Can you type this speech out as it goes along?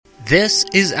This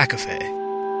is Akafe.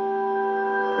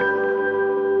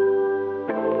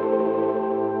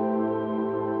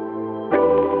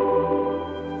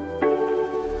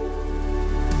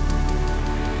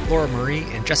 Laura Marie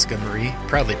and Jessica Marie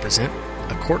proudly present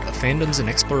A Court of Fandoms and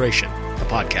Exploration, a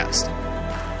podcast.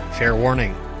 Fair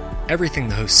warning, everything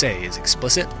the hosts say is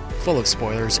explicit, full of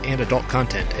spoilers and adult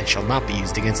content, and shall not be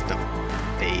used against them.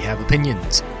 They have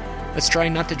opinions. Let's try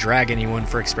not to drag anyone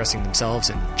for expressing themselves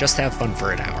and just have fun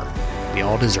for an hour. We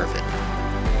all deserve it.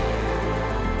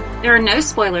 There are no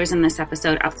spoilers in this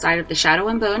episode outside of the Shadow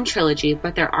and Bone trilogy,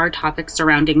 but there are topics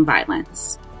surrounding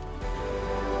violence.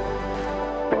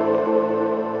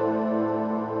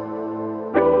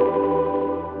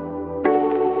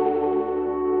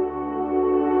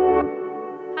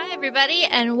 Everybody,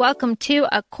 and welcome to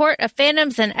A Court of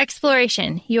Fandoms and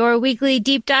Exploration, your weekly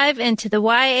deep dive into the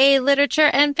YA literature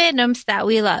and fandoms that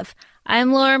we love.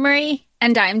 I'm Laura Marie.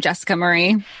 And I'm Jessica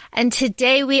Marie. And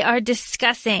today we are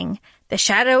discussing the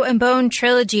Shadow and Bone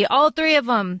trilogy, all three of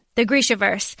them, the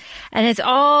Grishaverse. And it's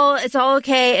all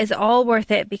okay, it's all worth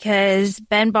it, because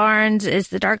Ben Barnes is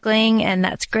the Darkling, and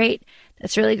that's great.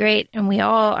 That's really great, and we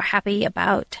all are happy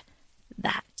about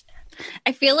that.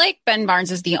 I feel like Ben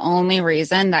Barnes is the only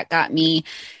reason that got me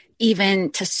even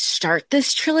to start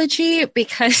this trilogy,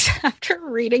 because after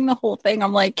reading the whole thing,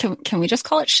 I'm like, can we just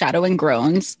call it Shadow and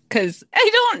Groans? Because I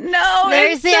don't know.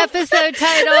 There's the episode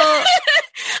title.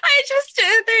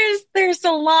 There's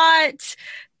a lot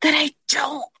that I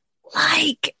don't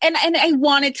like, and I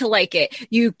wanted to like it.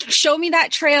 You show me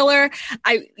that trailer.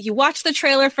 You watch the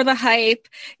trailer for the hype.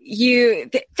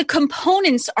 The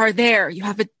components are there. You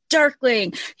have a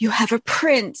Darkling, you have a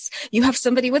prince, you have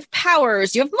somebody with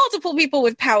powers, you have multiple people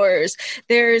with powers.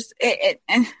 There's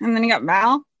and then you got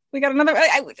Mal. We got another.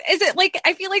 Is it like,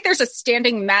 I feel like there's a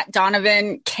standing Matt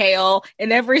Donovan Kale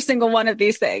in every single one of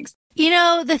these things. You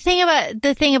know, the thing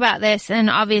about this, and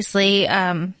obviously,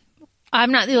 I'm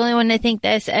not the only one to think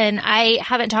this, and I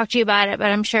haven't talked to you about it,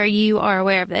 but I'm sure you are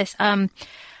aware of this.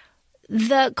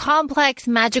 The complex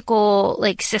magical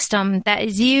system that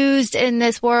is used in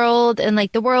this world, and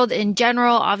the world in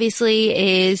general,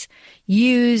 obviously is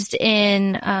used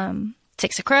in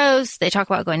Six of Crows. They talk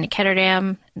about going to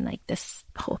Ketterdam and this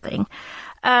whole thing.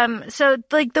 So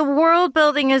the world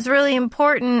building is really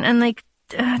important. And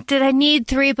did I need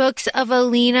 3 books of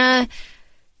Alina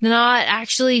not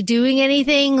actually doing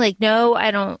anything? No,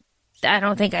 I don't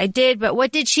think I did, but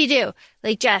what did she do?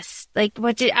 Jess,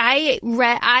 what did I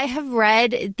have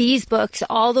read these books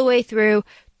all the way through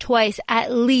twice,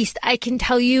 at least. I can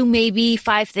tell you maybe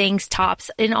 5 things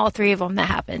tops in all 3 of them that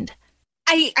happened.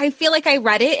 I feel like I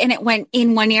read it and it went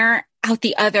in one ear, out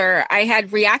the other. I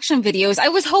had reaction videos. I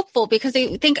was hopeful because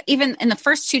I think even in the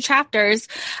first 2 chapters,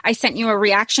 I sent you a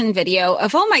reaction video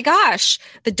of, oh my gosh,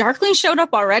 the Darkling showed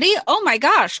up already. Oh my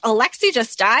gosh, Alexi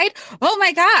just died. Oh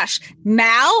my gosh, Mal.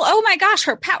 Oh my gosh,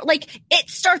 her power. It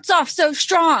starts off so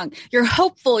strong. You're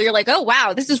hopeful. You're like, oh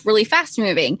wow, this is really fast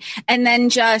moving. And then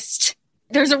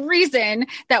there's a reason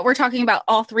that we're talking about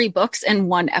all 3 books in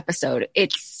one episode.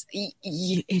 It's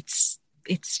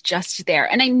just there.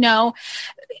 And I know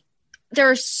there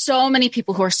are so many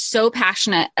people who are so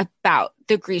passionate about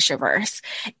the Grishaverse.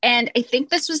 And I think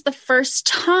this was the first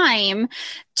time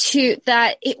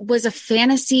that it was a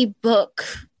fantasy book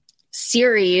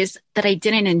series that I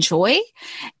didn't enjoy.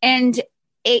 And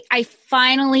I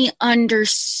finally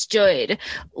understood.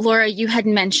 Laura, you had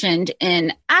mentioned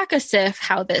in Akasif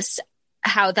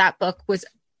how that book was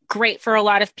great for a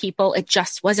lot of people. It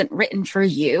just wasn't written for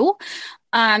you.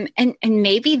 And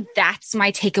maybe that's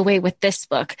my takeaway with this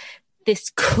book.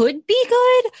 This could be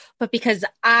good, but because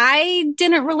I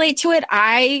didn't relate to it,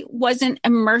 I wasn't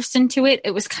immersed into it.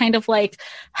 It was kind of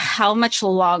how much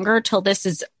longer till this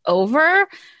is over?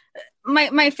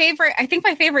 My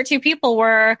favorite 2 people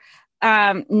were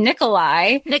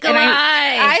Nikolai.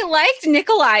 I liked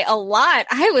Nikolai a lot.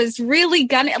 I was really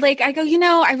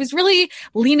I was really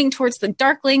leaning towards the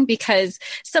Darkling because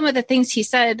some of the things he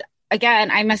said. Again,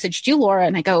 I messaged you, Laura,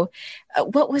 and I go,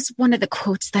 what was one of the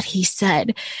quotes that he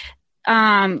said?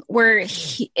 I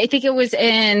think it was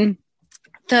in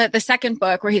the second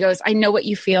book where he goes, I know what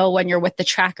you feel when you're with the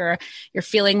tracker. You're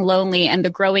feeling lonely and the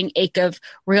growing ache of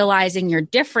realizing your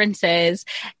differences.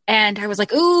 And I was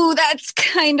like, ooh, that's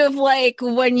kind of like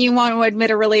when you want to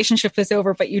admit a relationship is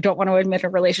over, but you don't want to admit a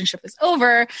relationship is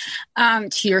over,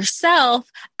 to yourself.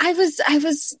 I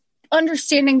was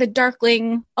understanding the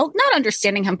Darkling, not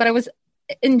understanding him, but I was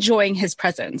enjoying his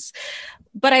presence.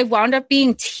 But I wound up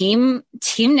being team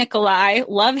Nikolai,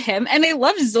 love him. And I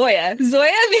love Zoya.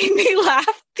 Zoya made me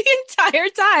laugh the entire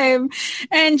time.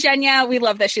 And Jenya, we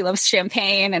love that she loves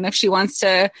champagne. And if she wants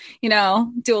to,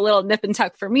 do a little nip and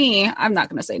tuck for me, I'm not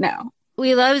going to say no.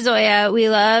 We love Zoya. We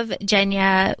love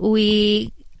Jenya.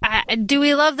 Do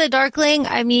we love the Darkling?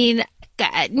 I mean,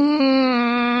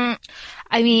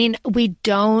 we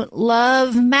don't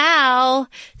love Mal,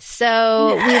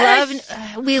 so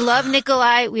yes. we love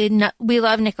Nikolai. We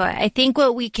love Nikolai. I think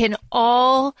what we can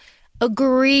all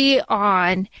agree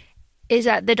on is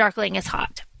that the Darkling is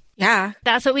hot. Yeah,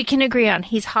 that's what we can agree on.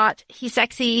 He's hot. He's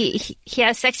sexy. He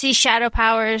has sexy shadow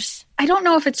powers. I don't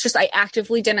know if it's just I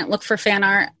actively didn't look for fan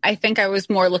art. I think I was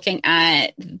more looking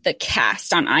at the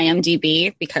cast on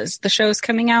IMDb because the show's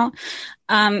coming out.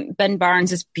 Ben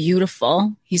Barnes is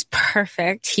beautiful. He's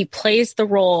perfect. He plays the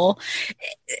role.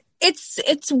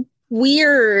 It's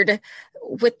weird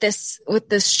with this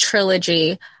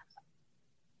trilogy.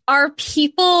 Are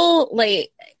people like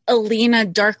Alina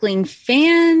Darkling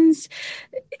fans?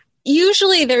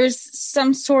 Usually there's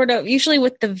some sort of, usually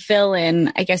with the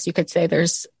villain, I guess you could say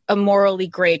there's a morally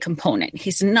gray component.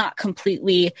 He's not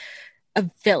completely a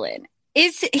villain.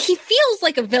 He feels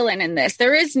like a villain in this.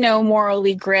 There is no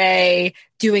morally gray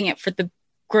doing it for the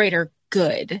greater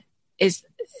good.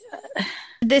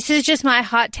 This is just my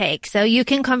hot take. So you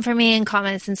can come for me in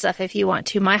comments and stuff if you want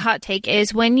to. My hot take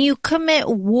is when you commit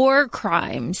war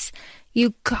crimes,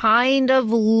 you kind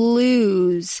of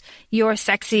lose your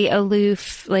sexy,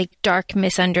 aloof, like dark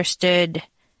misunderstoodness.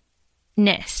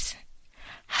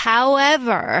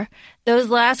 However, those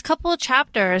last couple of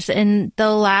chapters in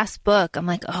the last book, I'm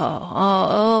like,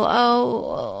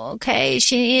 okay,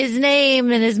 his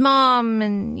name and his mom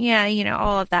and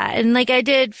all of that. And like, I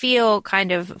did feel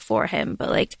kind of for him, but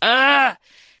like, I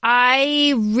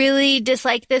really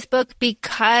dislike this book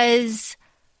because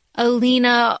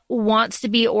Alina wants to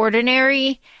be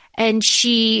ordinary and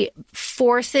she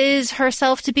forces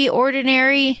herself to be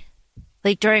ordinary,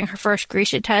 like during her first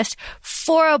Grisha test,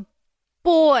 for a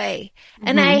boy. Mm-hmm.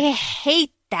 And I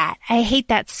hate that. I hate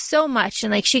that so much.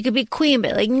 And like, she could be queen,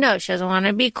 but like, no, she doesn't want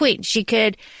to be queen. She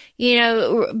could,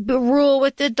 rule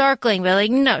with the Darkling, but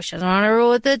like, no, she doesn't want to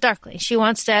rule with the Darkling. She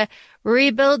wants to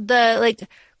rebuild the like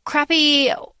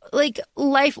crappy like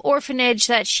life orphanage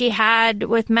that she had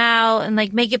with Mal and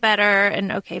like make it better.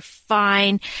 And okay,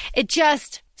 fine. It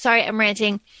just, sorry, I'm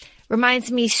ranting, reminds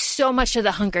me so much of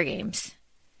the Hunger Games.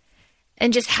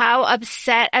 And just how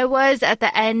upset I was at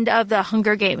the end of the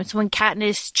Hunger Games when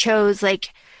Katniss chose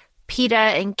like PETA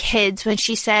and kids, when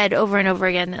she said over and over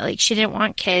again that like she didn't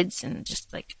want kids, and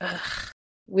just like, ugh.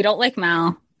 We don't like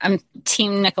Mal. I'm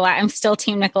team Nikolai. I'm still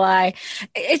team Nikolai.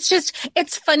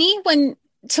 It's funny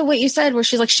to what you said, where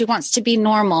she's like, she wants to be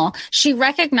normal. She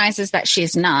recognizes that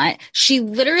she's not. She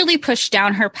literally pushed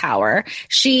down her power.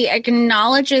 She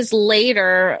acknowledges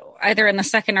later, either in the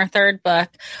second or third book,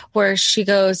 where she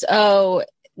goes, asking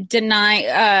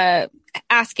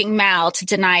Mal to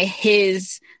deny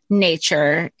his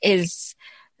nature is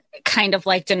kind of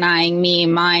like denying me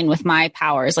mine with my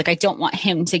powers. Like, I don't want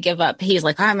him to give up. He's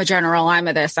like, I'm a general, I'm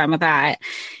a this, I'm a that.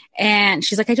 And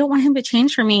she's like, I don't want him to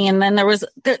change for me. And then there was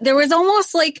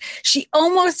almost like, she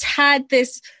almost had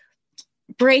this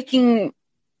breaking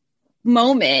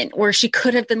moment where she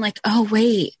could have been like, oh,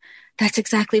 wait, that's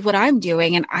exactly what I'm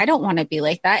doing. And I don't want to be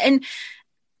like that. And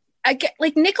I get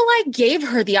like Nikolai gave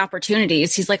her the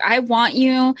opportunities. He's like, I want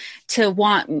to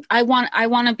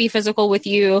be physical with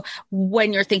you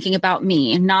when you're thinking about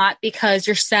me, not because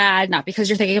you're sad, not because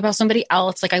you're thinking about somebody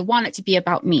else. Like, I want it to be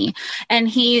about me. And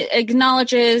he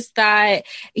acknowledges that,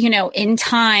 in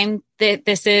time that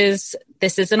this is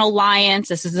an alliance.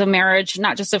 This is a marriage,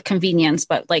 not just of convenience,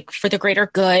 but like for the greater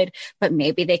good, but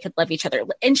maybe they could love each other.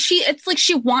 And it's like,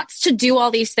 she wants to do all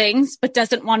these things, but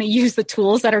doesn't want to use the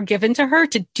tools that are given to her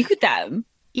to do them.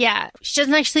 Yeah. She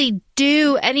doesn't actually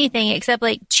do anything except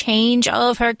like change all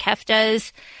of her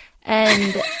keftas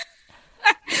and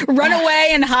run away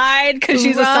and hide because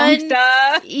she's a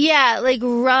songsta. Yeah, like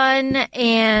run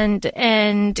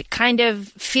and kind of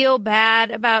feel bad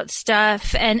about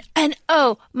stuff. And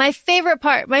my favorite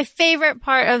part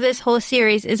of this whole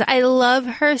series is I love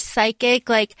her psychic,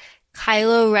 like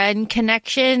Kylo Ren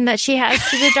connection that she has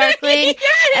to the Darkling.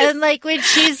 Yes! And like when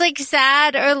she's like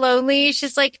sad or lonely,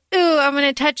 she's like, ooh, I'm going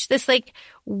to touch this like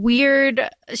weird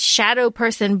shadow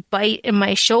person bite in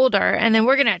my shoulder, and then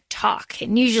we're gonna talk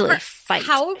and usually fight.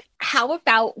 How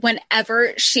about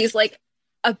whenever she's like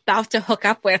about to hook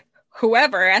up with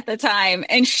whoever at the time,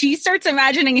 and she starts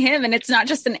imagining him, and it's not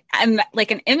just an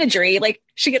imagery, like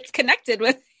she gets connected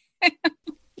with him.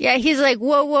 Yeah, he's like,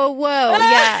 whoa,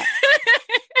 yeah.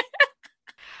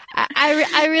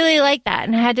 I really like that,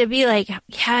 and I had to be like,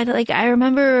 yeah, like I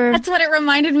remember. That's what it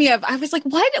reminded me of. I was like,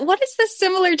 what is this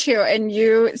similar to? And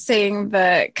you saying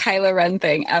the Kylo Ren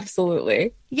thing,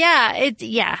 absolutely.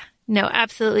 Yeah, no,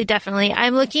 absolutely, definitely.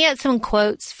 I'm looking at some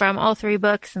quotes from all three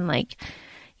books, and like,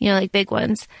 you know, like big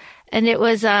ones, and it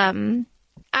was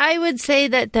I would say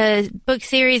that the book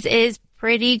series is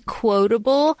pretty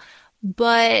quotable,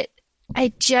 but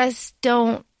I just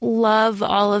don't love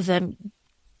all of them.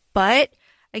 But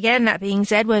again, that being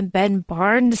said, when Ben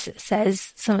Barnes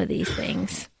says some of these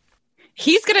things,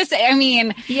 he's going to say, I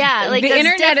mean, yeah, like the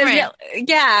internet different.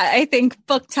 I think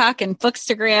Book Talk and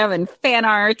Bookstagram and fan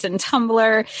art and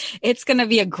Tumblr, it's going to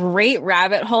be a great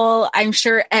rabbit hole. I'm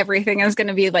sure everything is going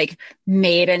to be like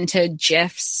made into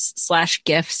GIFs,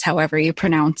 however you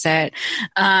pronounce it.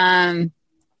 That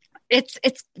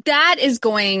is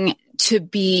going to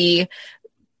be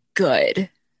good.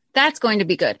 That's going to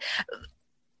be good.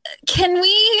 I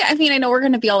know we're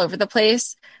going to be all over the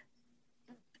place,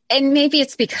 and maybe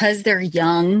it's because they're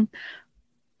young,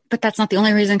 but that's not the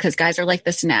only reason, because guys are like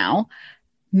this now.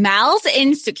 Mal's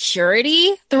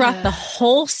insecurity throughout the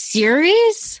whole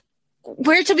series.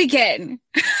 Where to begin?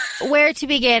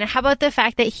 How about the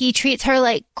fact that he treats her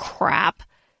like crap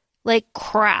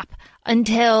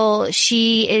until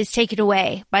she is taken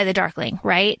away by the Darkling,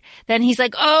 right? Then he's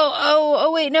like,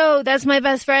 oh, wait, no, that's my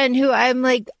best friend who I'm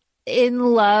like in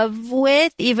love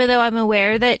with, even though I'm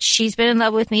aware that she's been in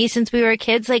love with me since we were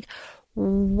kids. Like,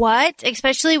 what?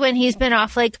 Especially when he's been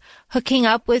off like hooking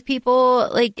up with people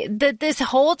like this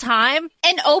whole time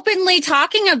and openly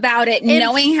talking about it,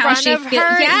 knowing how she feels.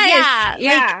 Yes.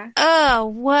 Yeah.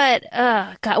 Like,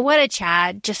 God, what a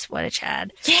Chad. Just what a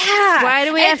Chad. Yeah. Why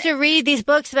do we have to read these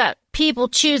books about people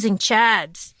choosing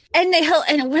Chads? And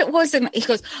it wasn't, he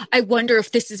goes, I wonder if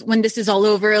when this is all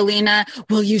over, Alina,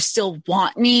 will you still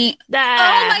want me? Oh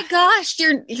my gosh,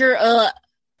 you're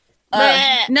no,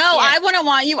 yeah. I wouldn't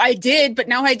want you. I did, but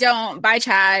now I don't. Bye,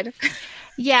 Chad.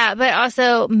 Yeah, but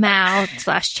also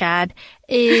Mal/Chad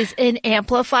is an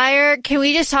amplifier. Can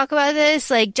we just talk about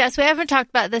this? Like, Jess, we haven't talked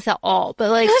about this at all,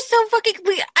 but like, it was so fucking.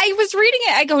 I was reading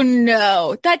it. I go,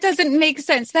 no, that doesn't make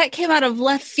sense. That came out of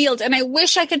left field, and I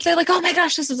wish I could say like, oh my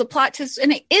gosh, this is a plot twist,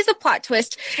 and it is a plot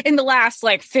twist in the last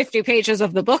like 50 pages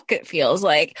of the book. It feels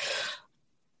like,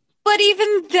 but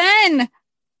even then.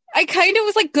 I kind of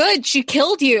was like, good, she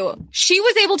killed you. She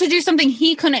was able to do something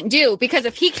he couldn't do, because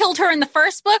if he killed her in the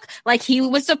first book, like he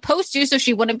was supposed to, so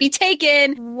she wouldn't be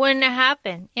taken. Wouldn't have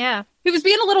happened. Yeah. He was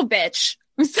being a little bitch.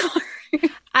 I'm sorry.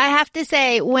 I have to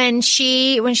say, when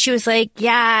she was like,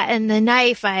 yeah, and the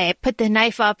knife, I put the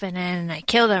knife up and then I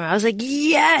killed him. I was like,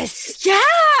 yes. Yeah.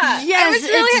 Yes,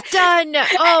 it's done.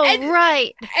 Oh,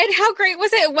 right. And how great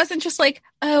was it? It wasn't just like,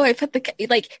 oh, I put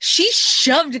like, she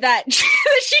shoved that,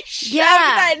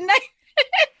 that knife.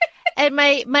 And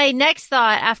my next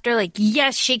thought after like,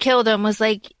 yes, she killed him was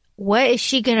like, what is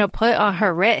she going to put on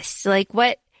her wrist? Like,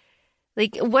 what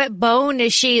bone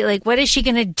is she, like, what is she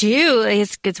going to do? Like,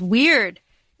 it's weird,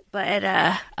 but,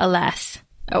 alas,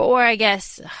 or I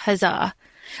guess, huzzah.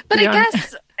 But I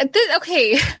guess,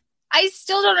 okay, I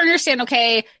still don't understand.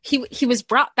 Okay. He was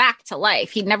brought back to life.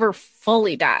 He never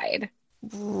fully died.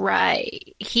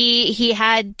 Right. He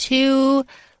had 2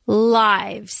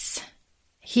 lives.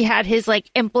 He had his like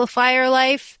amplifier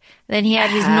life. Then he had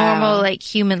his normal like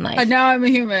human life. And now I'm a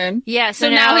human. Yeah. So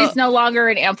now he's no longer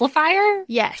an amplifier?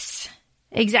 Yes.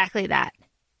 Exactly that.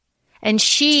 And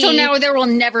so now there will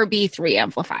never be 3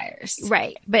 amplifiers.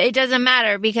 Right. But it doesn't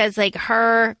matter, because like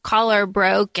her collar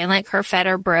broke and like her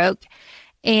fetter broke,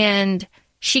 and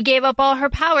she gave up all her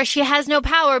power. She has no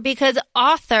power because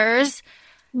authors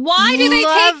Why do they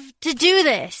love to do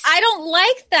this? I don't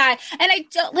like that. And I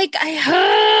don't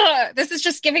like, this is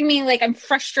just giving me like, I'm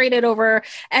frustrated over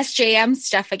SJM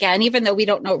stuff again, even though we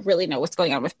don't really know what's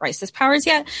going on with Bryce's powers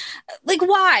yet. Like,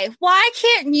 why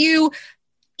can't you,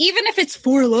 even if it's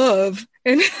for love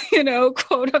and,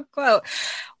 quote unquote,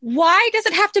 why does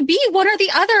it have to be one or the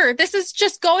other? This is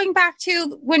just going back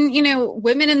to when,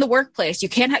 women in the workplace, you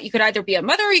could either be a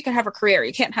mother or you could have a career.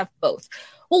 You can't have both.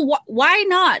 Well, why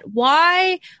not?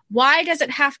 Why does it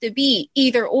have to be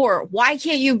either or? Why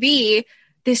can't you be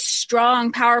this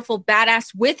strong, powerful,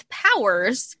 badass with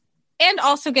powers and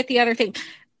also get the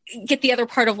other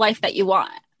part of life that you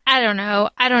want? I don't know.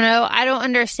 I don't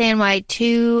understand why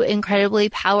 2 incredibly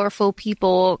powerful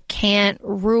people can't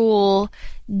rule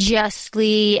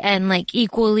justly and like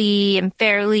equally and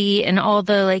fairly and all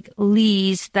the like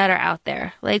lees that are out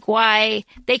there. Like, why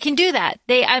they can do that?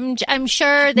 I'm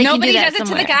sure they Nobody can do that does it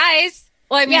somewhere. to the guys.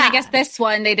 Well, I mean, yeah. I guess this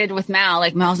one they did with Mal.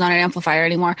 Like, Mal's not an amplifier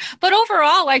anymore. But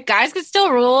overall, like, guys could still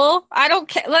rule. I don't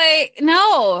care. Like,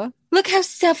 no. look how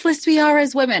selfless we are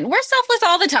as women. We're selfless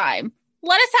all the time.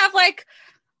 Let us have like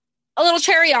a little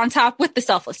cherry on top with the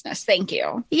selflessness. Thank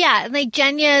you. Yeah. Like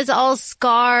Jenya is all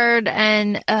scarred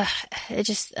and I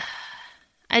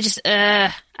don't know.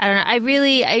 I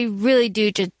really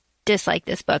do just dislike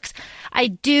this books.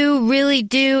 I really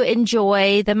do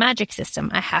enjoy the magic system.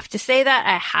 I have to say that.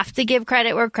 I have to give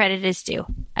credit where credit is due.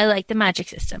 I like the magic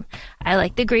system. I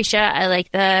like the Grisha. I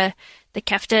like the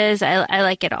Keftas. I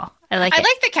like it all. I like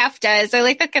the Keftas. I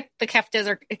like the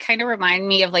Keftas kind of remind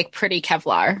me of like pretty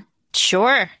Kevlar.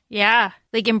 Sure. Yeah.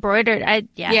 Like embroidered.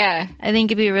 Yeah. I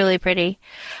think it'd be really pretty.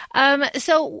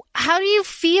 So how do you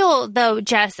feel though,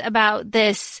 Jess, about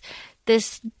this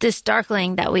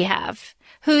Darkling that we have,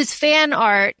 whose fan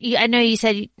art, I know you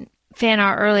said fan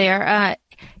art earlier,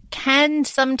 can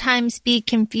sometimes be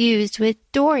confused with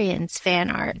Dorian's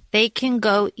fan art. They can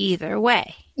go either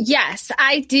way. Yes,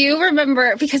 I do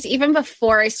remember, because even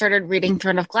before I started reading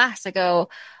Throne of Glass, I go,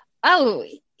 oh,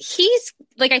 he's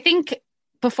like, I think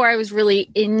before I was really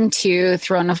into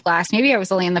Throne of Glass, maybe I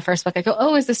was only in the first book, I go,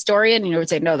 oh, is this Dorian? And you would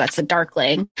say, no, that's a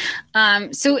Darkling.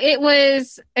 So it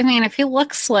was, I mean, if he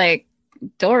looks like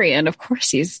Dorian, of course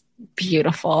he's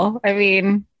beautiful. I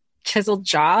mean, chiseled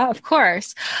jaw, of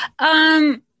course.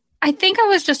 I think I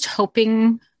was just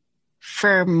hoping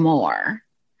for more.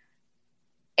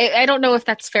 I don't know if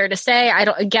that's fair to say. I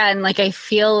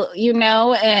feel,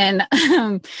 and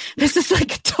this is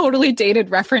like a totally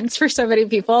dated reference for so many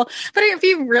people. But if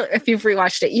you've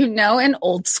rewatched it, in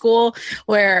Old School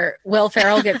where Will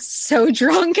Ferrell gets so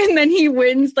drunk and then he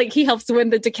wins, like he helps win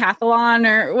the decathlon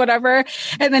or whatever.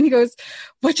 And then he goes,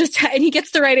 what just and he gets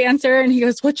the right answer and he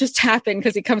goes, what just happened?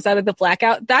 Because he comes out of the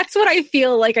blackout. That's what I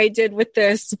feel like I did with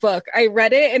this book. I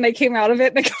read it and I came out of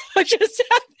it and I go, what just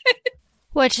happened?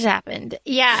 What just happened?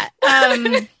 Yeah.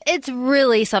 It's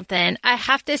really something. I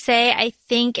have to say, I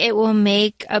think it will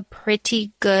make a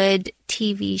pretty good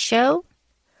TV show.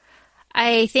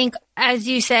 I think, as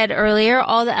you said earlier,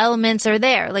 all the elements are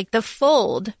there. Like the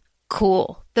fold,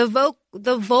 cool. The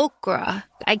Volcra,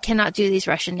 I cannot do these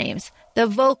Russian names. The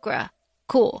Volcra,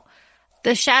 cool.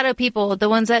 The shadow people, the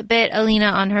ones that bit Alina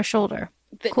on her shoulder.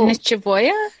 Cool.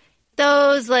 Nichevoya?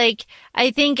 Those, like,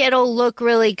 I think it'll look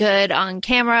really good on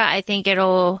camera. I think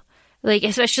it'll, like,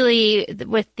 especially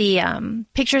with the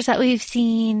pictures that we've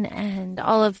seen and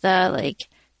all of the, like,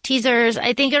 teasers,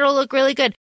 I think it'll look really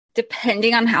good.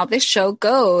 Depending on how this show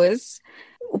goes,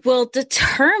 will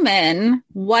determine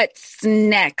what's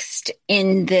next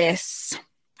in this.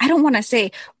 I don't want to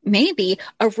say maybe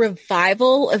a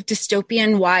revival of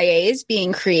dystopian YAs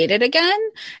being created again.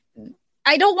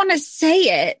 I don't want to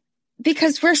say it,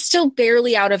 because we're still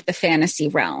barely out of the fantasy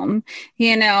realm,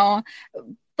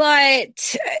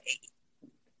 but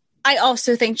I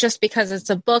also think just because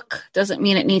it's a book doesn't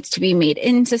mean it needs to be made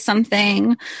into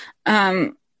something.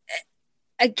 Again,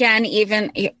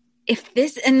 even if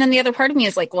this, and then the other part of me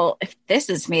is like, well, if this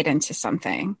is made into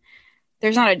something,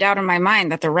 there's not a doubt in my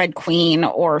mind that the Red Queen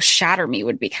or Shatter Me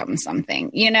would become something,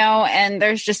 and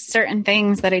there's just certain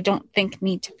things that I don't think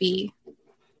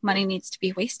money needs to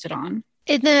be wasted on.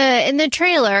 In the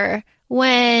trailer,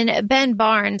 when Ben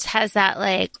Barnes has that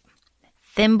like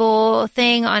thimble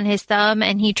thing on his thumb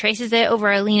and he traces it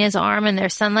over Alina's arm and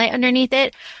there's sunlight underneath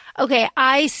it. Okay,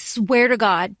 I swear to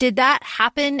God, did that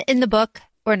happen in the book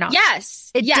or not?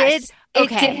 Yes. It did?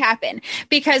 Okay. It did happen.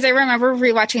 Because I remember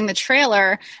rewatching the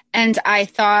trailer and I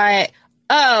thought,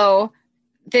 oh,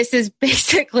 this is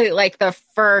basically like the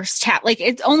first half. Like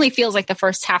it only feels like the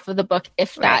first half of the book,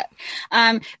 if that,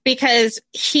 because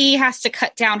he has to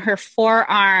cut down her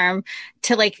forearm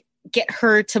to like get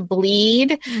her to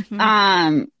bleed,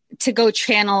 to go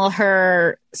channel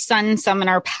her sun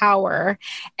summoner power.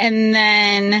 And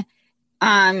then,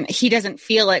 he doesn't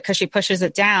feel it because she pushes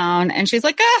it down and she's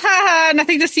like,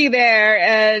 nothing to see there.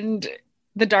 And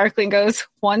the Darkling goes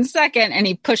 1 second and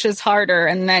he pushes harder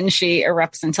and then she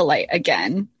erupts into light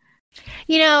again.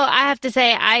 I have to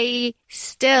say, I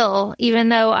still, even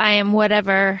though I am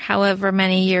however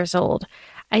many years old,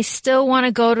 I still want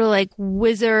to go to like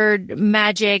wizard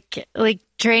magic, like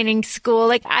training school.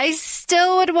 Like I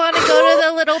still would want to go to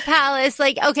the little palace.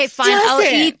 Like, okay, fine. I'll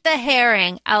eat the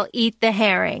herring.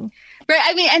 Right.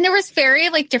 I mean, and there was very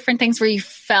like different things where you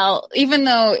felt, even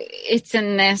though it's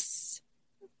in this,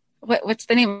 what's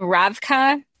the name?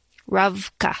 Ravka.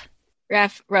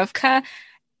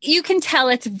 You can tell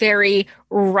it's very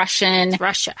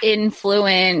Russia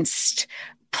influenced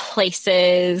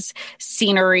places,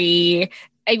 scenery.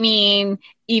 I mean,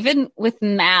 even with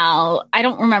Mal, I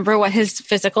don't remember what his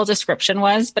physical description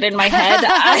was, but in my head,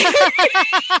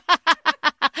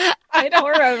 I don't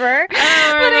remember.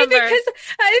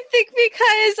 I think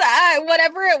because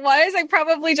whatever it was, I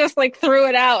probably just like threw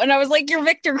it out, and I was like, "You're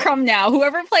Victor Crumb now."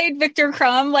 Whoever played Victor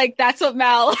Crumb, like that's what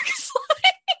Mal looks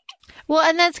like. Well,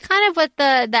 and that's kind of what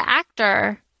the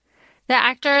actor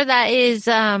that is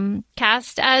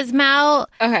cast as Mal,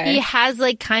 he has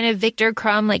like kind of Victor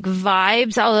Crumb like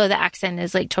vibes, although the accent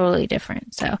is like totally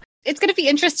different. So it's going to be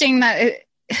interesting that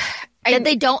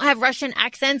they don't have Russian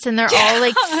accents and they're all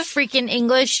like freaking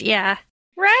English. Yeah.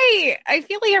 Right. I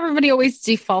feel like everybody always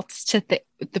defaults to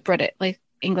the British, like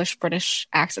English British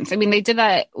accents. I mean, they did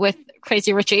that with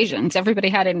Crazy Rich Asians. Everybody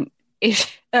had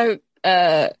a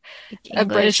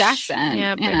British accent.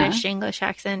 Yeah, British English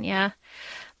accent. Yeah.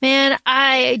 Man,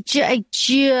 I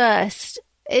just,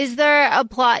 is there a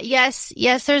plot? Yes,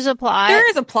 there's a plot. There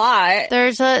is a plot.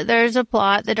 There's a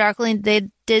plot. The Darkling, they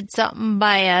did something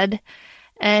bad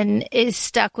and is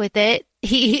stuck with it.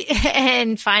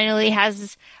 And finally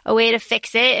has a way to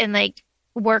fix it and like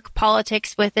work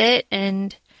politics with it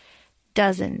and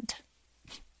doesn't.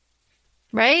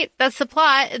 Right? That's the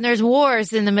plot. And there's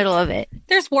wars in the middle of it.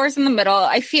 There's wars in the middle.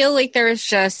 I feel like there's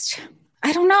just,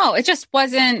 I don't know. It just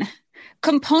wasn't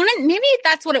maybe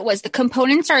that's what it was. The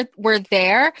components were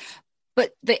there,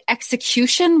 but the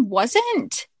execution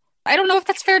wasn't. I don't know if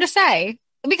that's fair to say.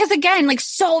 Because again, like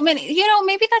so many,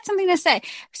 maybe that's something to say.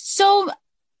 So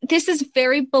this is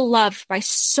very beloved by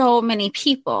so many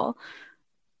people.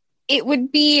 It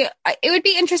would be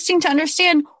interesting to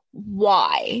understand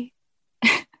why.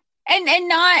 and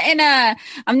not in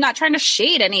I'm not trying to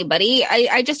shade anybody.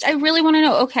 I really want to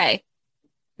know, okay,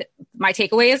 my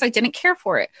takeaway is I didn't care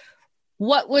for it.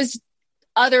 What was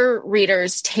other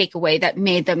readers' takeaway that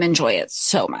made them enjoy it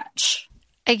so much?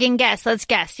 I can guess. Let's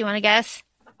guess. You want to guess?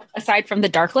 Aside from the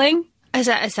Darkling?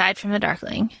 Aside from the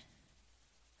Darkling.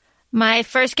 My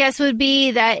first guess would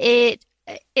be that it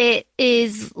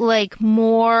is like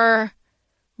more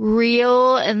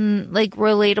real and like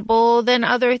relatable than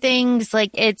other things.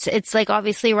 Like it's like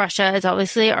obviously Russia, it's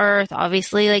obviously Earth,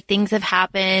 obviously like things have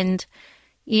happened.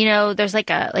 There's like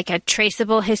a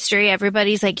traceable history.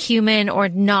 Everybody's like human or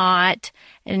not.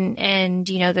 And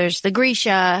there's the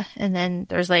Grisha, and then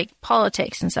there's like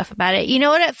politics and stuff about it. You know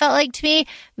what it felt like to me?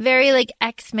 Very like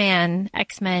X-Men-y.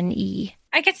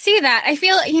 I could see that. I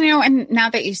feel, and now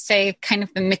that you say kind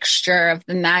of the mixture of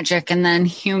the magic and then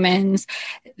humans,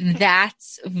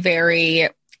 that's very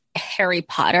Harry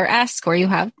Potter-esque, where you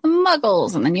have the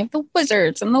muggles and then you have the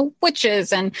wizards and the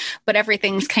witches, but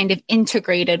everything's kind of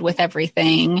integrated with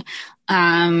everything.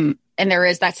 And there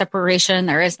is that separation,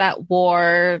 there is that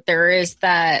war, there is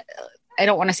that, I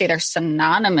don't want to say they're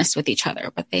synonymous with each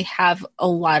other, but they have a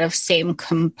lot of same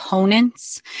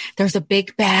components. There's a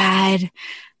big bad,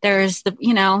 there's the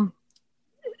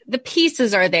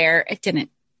pieces are there. It didn't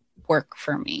work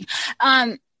for me.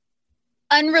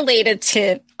 Unrelated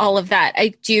to all of that,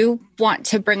 I do want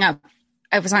to bring up,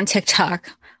 I was on TikTok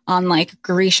on like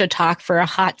Grisha Talk for a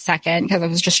hot second because I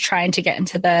was just trying to get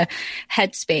into the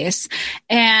headspace.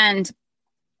 And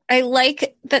I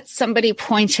like that somebody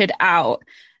pointed out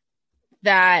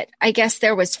that I guess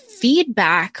there was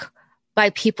feedback by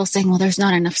people saying, well, there's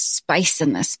not enough spice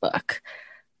in this book.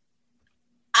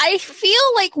 I feel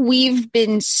like we've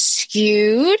been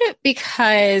skewed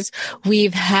because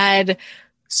we've had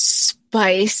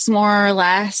spice more or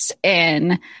less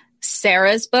in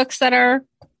Sarah's books that are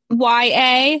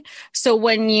YA. So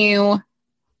when you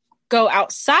go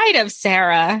outside of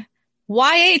Sarah,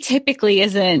 YA typically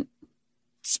isn't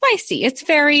spicy. It's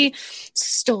very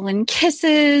stolen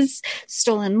kisses,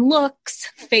 stolen looks,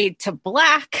 fade to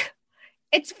black.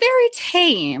 It's very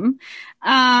tame.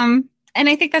 And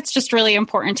I think that's just really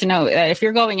important to know that if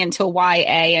you're going into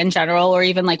YA in general, or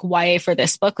even like YA for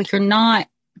this book, like you're not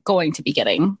going to be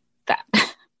getting that.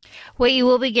 What you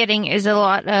will be getting is a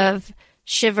lot of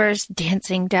shivers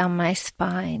dancing down my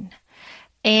spine,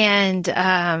 and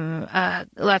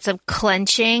lots of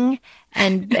clenching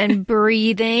and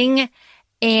breathing,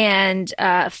 and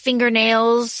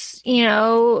fingernails,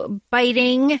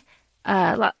 biting,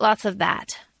 lots of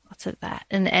that.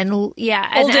 And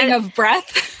yeah. Holding of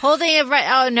breath.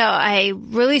 Oh no, I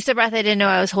released a breath I didn't know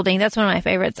I was holding. That's one of my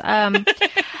favorites.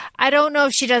 I don't know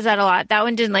if she does that a lot. That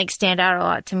one didn't like stand out a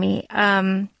lot to me.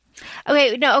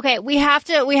 Okay. We have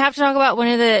to talk about one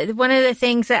of the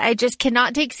things that I just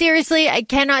cannot take seriously. I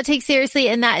cannot take seriously.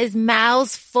 And that is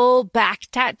Mal's full back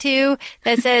tattoo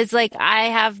that says like, I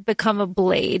have become a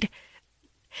blade.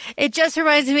 It just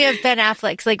reminds me of Ben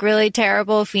Affleck's like really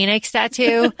terrible Phoenix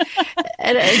tattoo.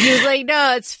 And he was like,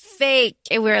 no, it's fake.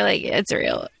 And we were like, it's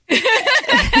real.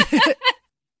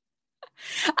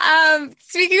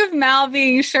 Speaking of Mal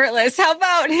being shirtless, how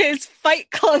about his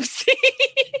Fight Club scene?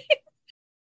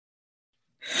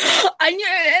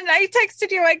 And I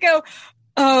texted you, I go,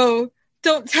 oh,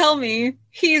 don't tell me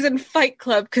he's in Fight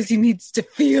Club because he needs to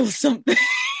feel something.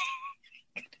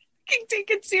 I can take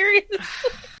it seriously.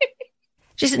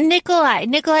 Just Nikolai.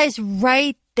 Nikolai's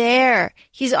right there.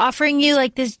 He's offering you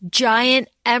like this giant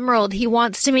emerald. He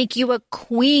wants to make you a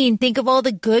queen. Think of all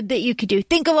the good that you could do.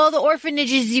 Think of all the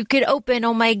orphanages you could open.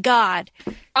 Oh my God.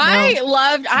 No.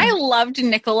 I loved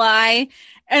Nikolai.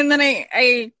 And then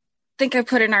I think I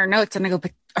put in our notes and I go,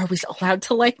 but are we allowed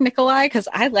to like Nikolai? Because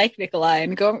I like Nikolai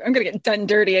and go, I'm going to get done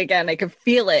dirty again. I could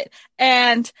feel it.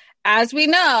 And as we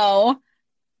know,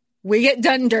 we get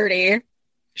done dirty.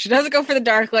 She doesn't go for the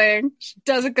Darkling. She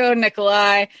doesn't go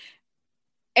Nikolai.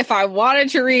 If I wanted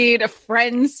to read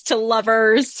Friends to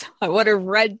Lovers, I would have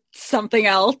read something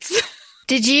else.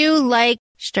 Did you like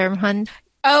Sturmhund?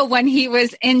 Oh, when he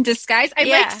was in disguise? I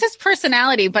liked his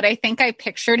personality, but I think I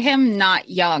pictured him not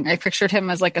young. I pictured him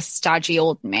as like a stodgy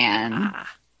old man.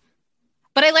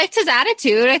 But I liked his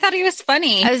attitude. I thought he was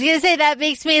funny. I was going to say that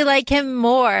makes me like him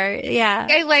more. Yeah.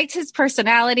 I liked his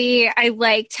personality. I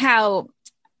liked how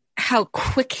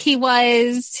quick he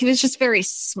was. He was just very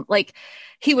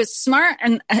he was smart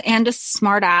and a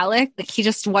smart aleck. Like he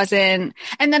just wasn't.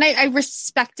 And then I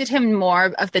respected him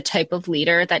more of the type of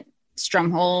leader that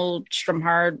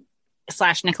Stromhard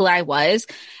 / Nikolai was.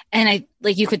 And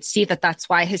you could see that that's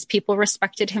why his people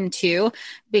respected him too,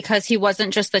 because he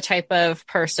wasn't just the type of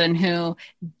person who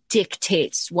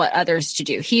dictates what others to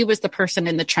do. He was the person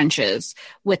in the trenches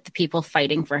with the people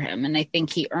fighting for him. And I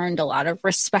think he earned a lot of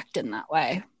respect in that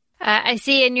way. I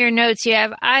see in your notes you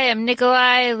have, I am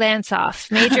Nikolai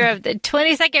Lansoff, Major of the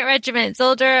 22nd Regiment,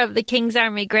 soldier of the King's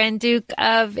Army, Grand Duke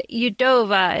of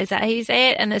Udova, is that how you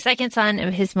say it? And the second son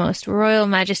of His Most Royal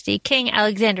Majesty, King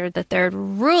Alexander III,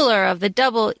 ruler of the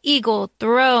Double Eagle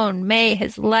Throne. May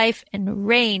his life and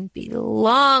reign be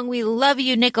long. We love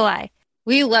you, Nikolai.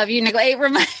 We love you, Nikolai.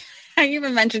 I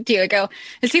even mentioned to you, I go,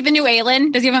 is he the new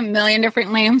Aelin? Does he have a million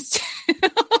different names?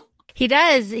 He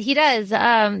does.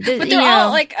 But they're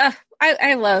all like,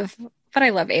 I love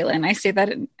Aelin. I say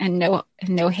that and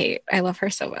no hate. I love her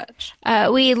so much.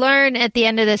 We learn at the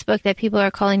end of this book that people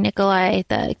are calling Nikolai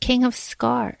the King of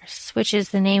Scars, which is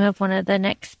the name of one of the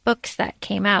next books that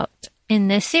came out in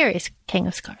this series, King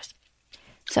of Scars.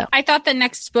 So I thought the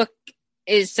next book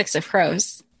is Six of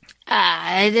Crows.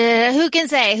 Who can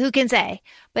say?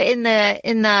 But in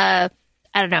the,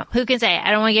 I don't know. Who can say? I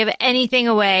don't want to give anything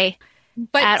away.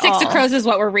 But Six of Crows is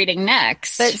what we're reading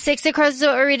next. But Six of Crows is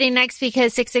what we're reading next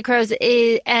because Six of Crows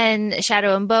and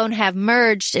Shadow and Bone have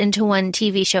merged into one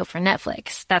TV show for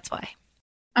Netflix. That's why.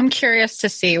 I'm curious to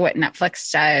see what Netflix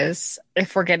does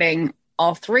if we're getting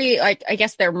all three. I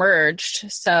guess they're merged,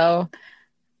 so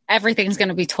everything's going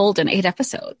to be told in 8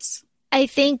 episodes. I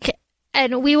think,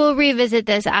 and we will revisit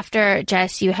this after,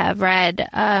 Jess, you have read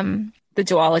the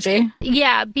duology.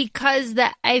 Yeah, because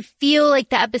I feel like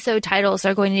the episode titles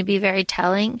are going to be very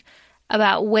telling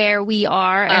about where we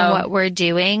are and what we're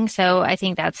doing. So I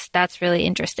think that's really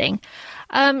interesting.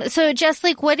 So Jess,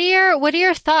 like, what are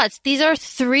your thoughts? These are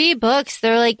 3 books.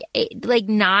 They're like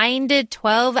 9 to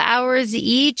 12 hours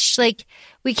each. Like,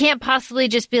 we can't possibly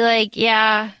just be like,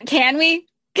 yeah. Can we?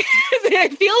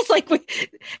 It feels like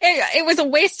it was a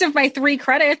waste of my 3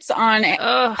 credits on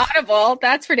Audible.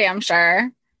 That's for damn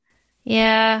sure.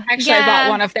 Yeah. Actually, I bought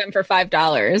one of them for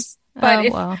 $5.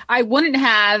 But I wouldn't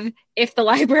have if the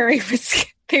library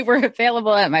they were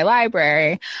available at my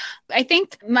library. I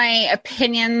think my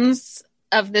opinions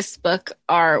of this book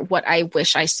are what I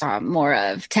wish I saw more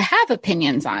of to have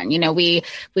opinions on. You know, we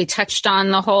touched on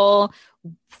the whole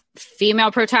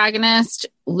female protagonist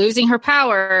losing her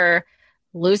power,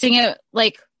 losing it,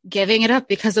 like giving it up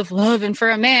because of love and for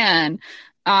a man.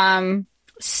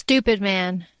 Stupid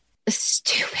man. A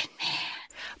stupid man.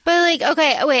 But like,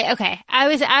 okay.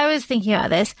 I was thinking about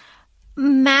this.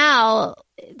 Mal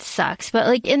sucks, but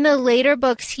like in the later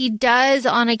books, he does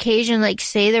on occasion like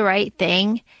say the right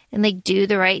thing and like do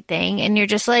the right thing, and you're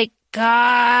just like,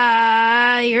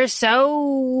 God, you're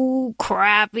so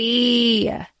crappy.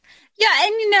 Yeah,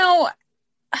 and you know,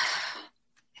 I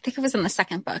think it was in the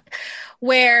second book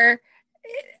where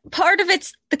part of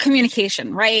it's the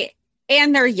communication, right?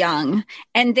 And they're young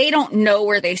and they don't know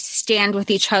where they stand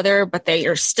with each other, but they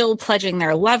are still pledging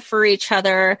their love for each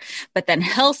other. But then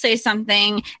he'll say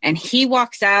something and he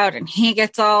walks out and he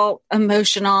gets all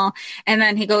emotional. And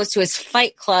then he goes to his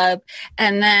fight club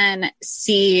and then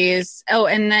sees,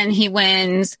 and then he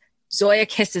wins. Zoya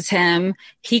kisses him.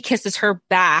 He kisses her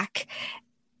back.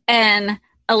 And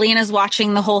Alina's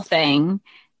watching the whole thing.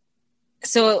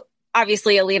 So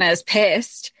obviously Alina is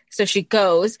pissed. So she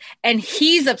goes, and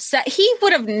he's upset. He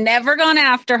would have never gone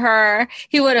after her.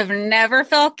 He would have never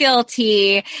felt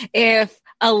guilty if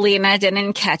Alina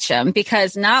didn't catch him,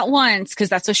 because not once, because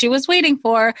that's what she was waiting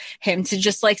for, him to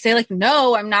just like say like,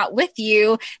 no, I'm not with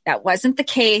you. That wasn't the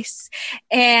case.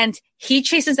 And he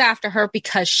chases after her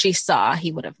because she saw.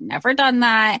 He would have never done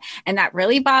that. And that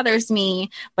really bothers me.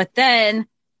 But then,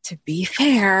 to be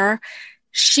fair,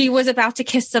 she was about to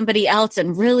kiss somebody else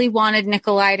and really wanted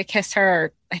Nikolai to kiss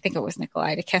her. I think it was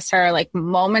Nikolai to kiss her like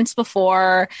moments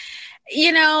before.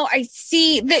 You know, I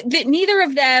see that neither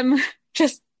of them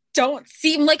just don't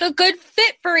seem like a good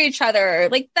fit for each other.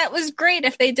 Like, that was great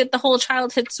if they did the whole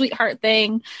childhood sweetheart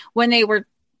thing when they were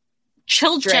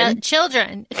children.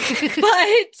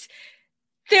 But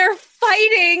they're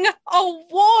fighting a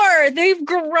war. They've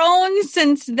grown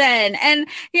since then. And,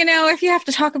 you know, if you have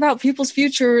to talk about people's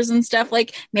futures and stuff,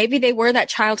 like maybe they were that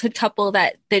childhood couple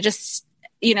that they just,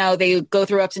 you know, they go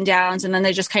through ups and downs and then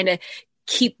they just kind of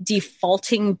keep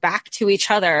defaulting back to each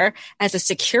other as a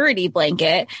security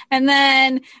blanket. And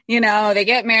then, you know, they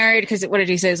get married because what did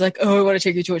he say? It's like, oh, I want to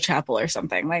take you to a chapel or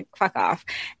something. Like, fuck off.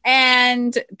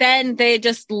 And then they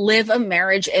just live a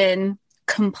marriage in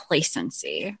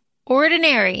complacency.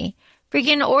 Ordinary.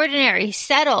 Freaking ordinary.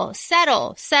 Settle.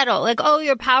 Like, oh,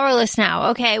 you're powerless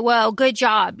now. Okay, well, good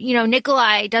job. You know,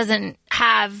 Nikolai doesn't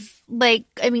have, like,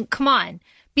 I mean, come on.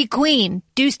 Be queen.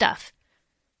 Do stuff.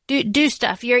 Do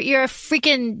stuff. You're a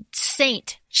freaking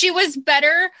saint. She was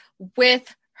better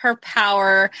with her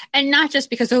power, and not just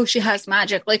because, oh, she has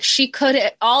magic. Like, she could,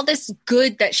 all this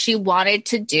good that she wanted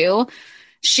to do,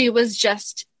 she was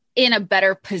just in a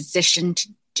better position to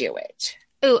do it.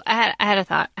 Ooh, I had a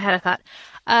thought.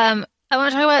 I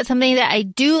want to talk about something that I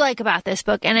do like about this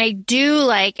book, and I do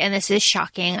like, and this is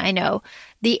shocking, I know,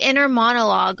 the inner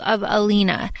monologue of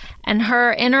Alina, and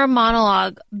her inner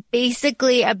monologue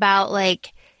basically about,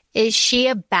 like, is she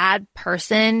a bad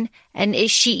person, and is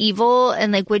she evil,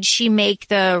 and like, would she make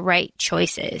the right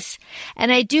choices? And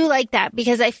I do like that,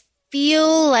 because I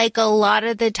feel like a lot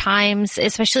of the times,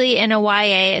 especially in a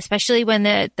YA, especially when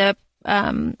the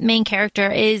main character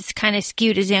is kind of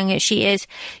skewed as young as she is,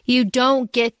 you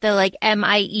don't get the like, am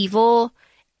I evil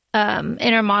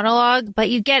inner monologue, but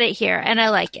you get it here, and I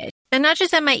like it. And not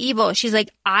just am I evil, she's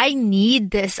like, I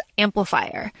need this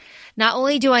amplifier. Not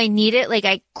only do I need it, like,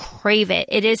 I crave it.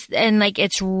 It is, and like,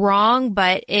 it's wrong,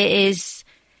 but it's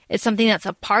something that's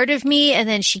a part of me. And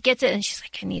then she gets it and she's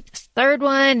like, I need this third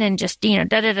one, and just, you know,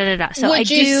 da-da-da-da-da. So I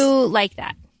do like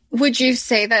that. Would you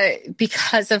say that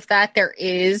because of that, there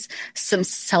is some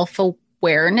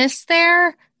self-awareness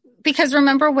there? Because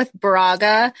remember with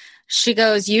Braga, she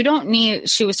goes, you don't need,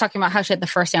 she was talking about how she had the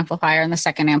first amplifier and the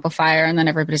second amplifier. And then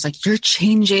everybody's like, you're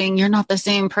changing. You're not the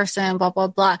same person, blah, blah,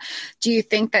 blah. Do you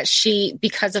think that she,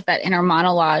 because of that inner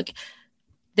monologue,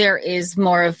 there is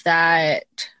more of that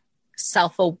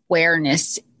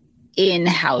self-awareness in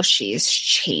how she's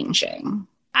changing?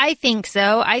 I think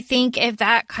so. I think if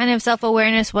that kind of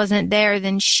self-awareness wasn't there,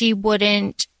 then she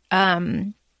wouldn't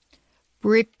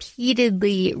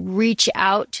repeatedly reach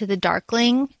out to the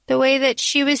Darkling the way that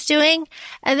she was doing.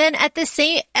 And then at the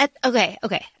same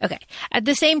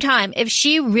time, if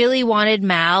she really wanted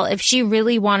Mal, if she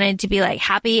really wanted to be like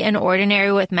happy and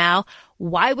ordinary with Mal,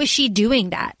 why was she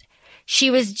doing that? She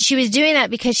was doing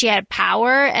that because she had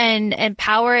power, and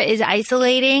power is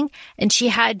isolating, and she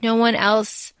had no one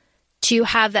else to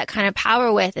have that kind of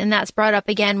power with. And that's brought up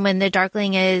again when the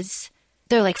Darkling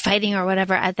they're like fighting or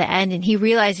whatever at the end, and he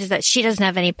realizes that she doesn't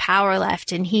have any power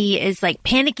left, and he is like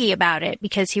panicky about it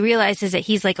because he realizes that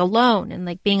he's like alone, and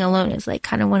like being alone is like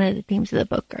kind of one of the themes of the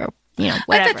book, or, you know,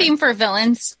 whatever. That's a theme for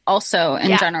villains also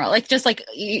in general. Like, just like,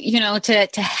 you know,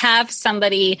 to have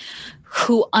somebody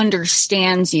who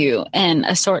understands you in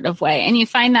a sort of way. And you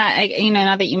find that, you know,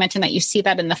 now that you mentioned that, you see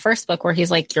that in the first book where he's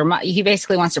like, he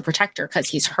basically wants to protect her because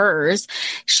he's hers.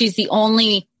 She's the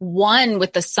only one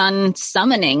with the sun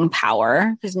summoning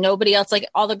power, because nobody else, like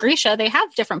all the Grisha, they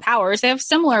have different powers. They have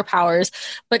similar powers.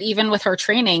 But even with her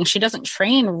training, she doesn't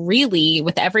train really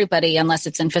with everybody unless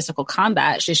it's in physical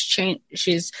combat. She's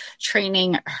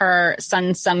training her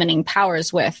sun summoning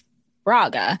powers with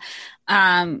Braga.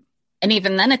 And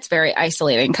even then it's very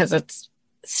isolating because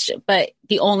but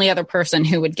the only other person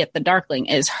who would get the Darkling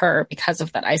is her because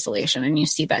of that isolation. And you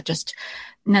see that, just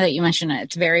now that you mention it,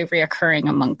 it's very reoccurring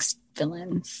amongst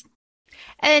villains.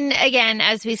 And again,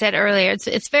 as we said earlier,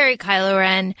 it's very Kylo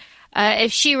Ren.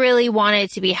 If she really wanted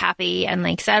to be happy and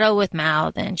like settle with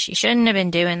Mal, then she shouldn't have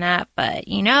been doing that. But,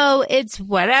 you know, it's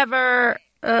whatever.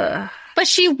 Ugh. But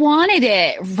she wanted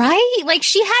it, right? Like,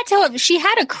 she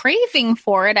had a craving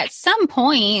for it at some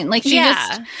point. Like,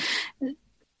 I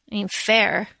mean,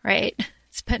 fair, right?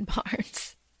 It's Ben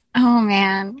Barnes. Oh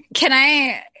man. Can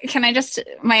I just,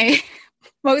 my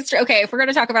most, okay, if we're going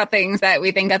to talk about things that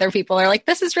we think other people are like,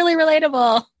 this is really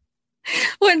relatable.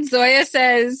 When Zoya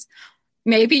says,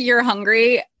 maybe you're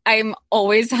hungry, I'm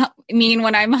always mean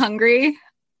when I'm hungry.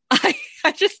 I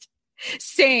just,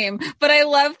 same. But I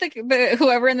love the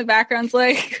whoever in the background's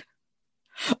like,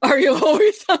 are you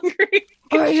always hungry?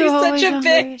 She's such a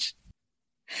bitch.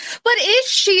 But is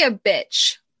she a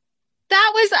bitch?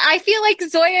 I feel like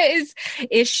Zoya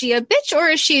is she a bitch or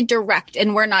is she direct?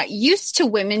 And we're not used to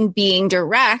women being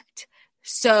direct.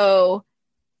 So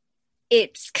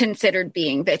it's considered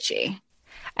being bitchy.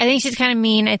 I think she's kind of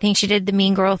mean. I think she did the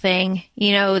mean girl thing,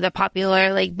 you know, the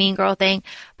popular like mean girl thing.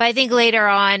 But I think later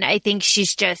on, I think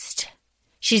she's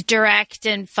direct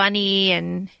and funny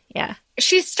and yeah.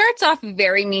 She starts off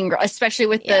very mean girl, especially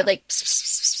with the like,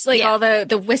 all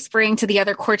the whispering to the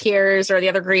other courtiers or the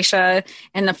other Grisha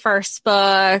in the first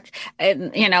book,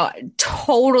 and you know,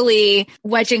 totally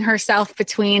wedging herself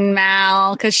between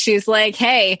Mal because she's like,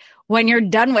 "Hey, when you're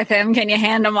done with him, can you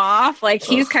hand him off?" Like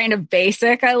he's kind of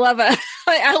basic. I love a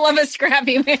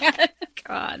scrappy man. God,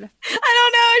 I don't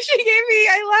know.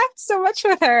 I laughed so much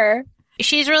with her.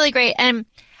 She's really great, and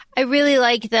I really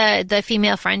like the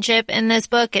female friendship in this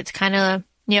book. It's kind of,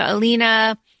 you know,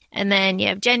 Alina, and then you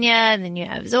have Genya, and then you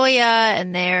have Zoya,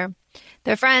 and they're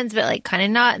friends, but like kind of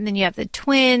not. And then you have the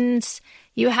twins.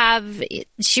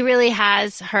 She really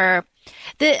has her.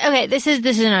 This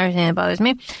is another thing that bothers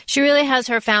me. She really has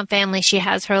her found family. She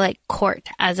has her like court,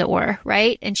 as it were,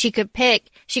 right? And she could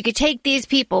take these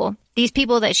people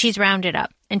that she's rounded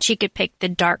up, and she could pick the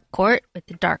dark court with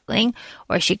the Darkling,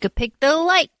 or she could pick the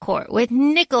light court with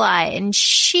Nikolai. And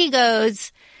she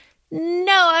goes,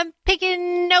 no, I'm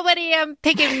picking nobody. I'm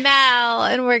picking Mal,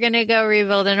 and we're going to go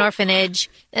rebuild an orphanage.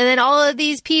 And then all of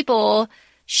these people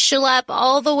schlep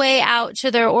all the way out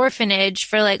to their orphanage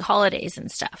for like holidays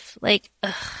and stuff. Like,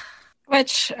 ugh.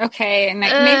 Which, okay. And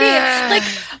like, maybe like,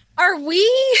 are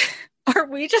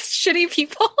we just shitty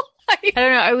people? I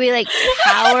don't know. Are we like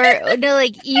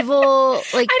evil,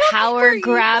 like power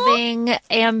grabbing,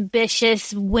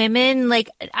 ambitious women? Like,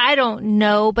 I don't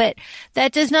know, but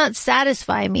that does not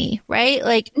satisfy me, right?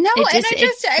 Like, no,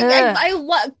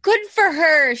 I good for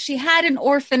her. She had an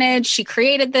orphanage. She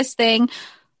created this thing.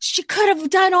 She could have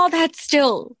done all that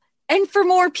still. And for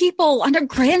more people on a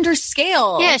grander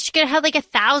scale. Yeah, she could have had like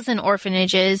 1,000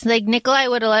 orphanages. Like, Nikolai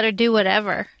would have let her do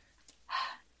whatever.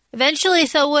 Eventually,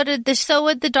 so would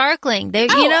the Darkling. They, you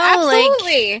know,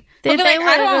 absolutely. Like, they like,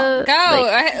 I don't go.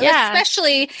 Like, yeah.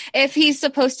 Especially if he's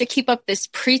supposed to keep up this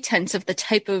pretense of the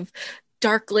type of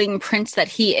Darkling prince that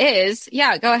he is.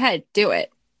 Yeah, go ahead, do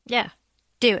it. Yeah,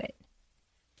 do it.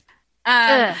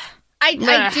 I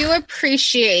do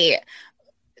appreciate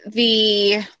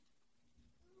I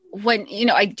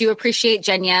do appreciate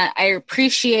Genya. I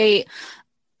appreciate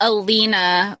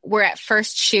Alina, where at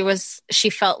first she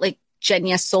felt like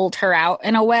Genya sold her out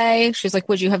in a way. She was like,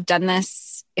 would you have done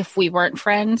this if we weren't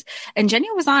friends? And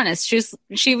Genya was honest.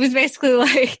 She was basically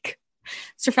like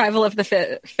survival of the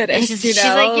fittest, she's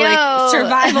like, yo. Like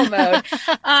survival mode.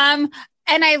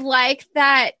 And I like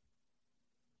that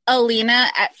Alina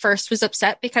at first was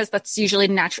upset because that's usually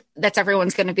natural. That's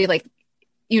everyone's going to be like,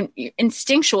 you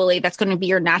instinctually, that's going to be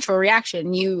your natural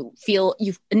reaction. You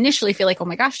initially feel like, oh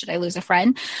my gosh, did I lose a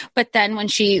friend? But then when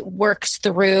she works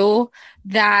through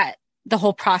that, the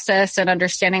whole process and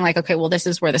understanding like, okay, well, this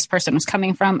is where this person was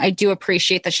coming from. I do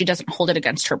appreciate that she doesn't hold it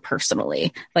against her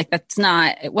personally. Like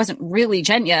it wasn't really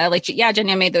Genya. Like, yeah,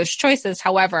 Genya made those choices.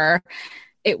 However,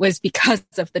 it was because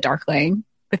of the Darkling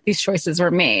that these choices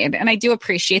were made. And I do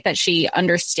appreciate that she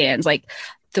understands like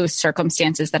those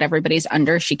circumstances that everybody's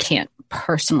under. She can't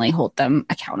personally hold them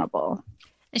accountable.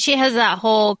 She has that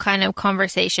whole kind of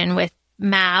conversation with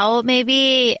Mal,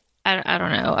 maybe, I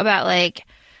don't know, about like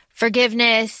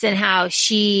forgiveness and how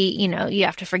she, you know, you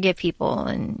have to forgive people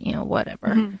and, you know, whatever.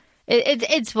 Mm-hmm.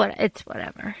 It's whatever. It's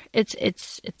whatever.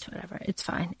 It's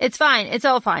fine. It's fine. It's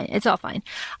all fine. It's all fine.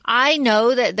 I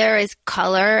know that there is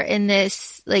color in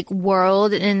this like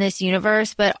world and in this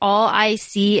universe, but all I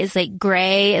see is like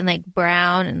gray and like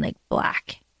brown and like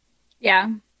black. Yeah.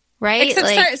 Right? Except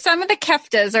like, some of the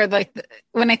keftas are like,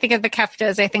 when I think of the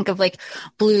keftas, I think of like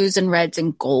blues and reds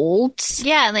and golds.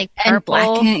 Yeah, and like purple.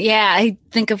 And black. Yeah, I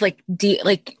think of like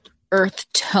like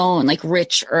earth tone, like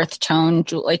rich earth tone,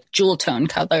 like jewel tone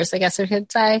colors, I guess I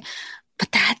could say.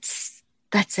 But that's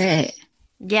it.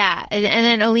 Yeah, and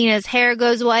then Alina's hair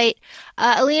goes white.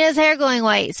 Alina's hair going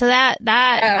white. So that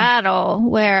battle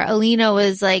where Alina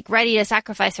was like ready to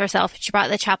sacrifice herself, she brought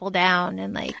the chapel down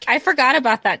and like. I forgot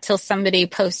about that till somebody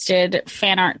posted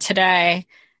fan art today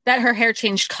that her hair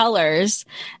changed colors.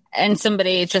 and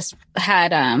somebody just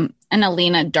had an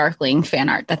Alina Darkling fan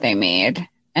art that they made.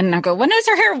 And I go, when is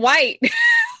her hair white?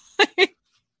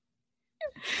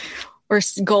 Or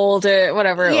gold or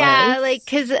whatever it was. Yeah, like,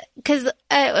 because it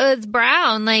was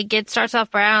brown. Like, it starts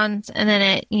off brown, and then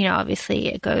it, obviously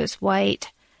it goes white.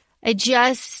 I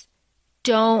just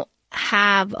don't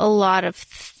have a lot of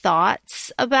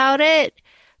thoughts about it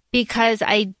because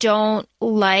I don't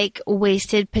like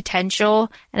wasted potential,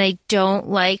 and I don't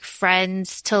like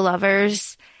friends to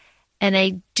lovers, and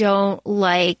I don't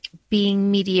like being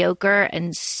mediocre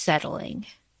and settling.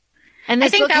 And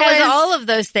this book has all of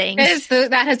those things.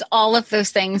 That has all of those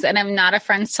things. And I'm not a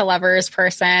friends to lovers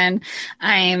person.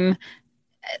 I'm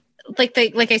like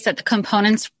I said, the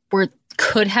components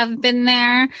could have been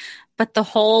there, but the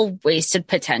whole wasted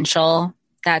potential,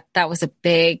 that was a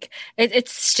big,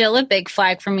 it's still a big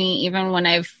flag for me, even when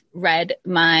I've read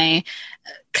my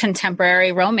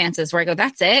contemporary romances where I go,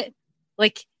 that's it.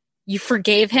 Like, you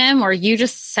forgave him, or you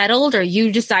just settled, or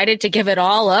you decided to give it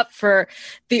all up. For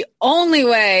the only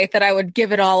way that I would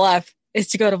give it all up is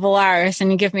to go to Valaris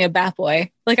and you give me a bat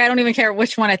boy. Like, I don't even care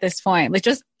which one at this point. Like,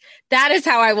 just that is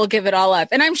how I will give it all up.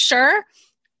 And I'm sure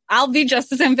I'll be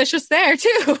just as ambitious there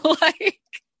too.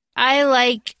 I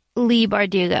like Leigh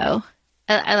Bardugo.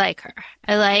 I like her.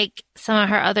 I like some of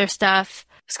her other stuff.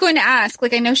 I was going to ask,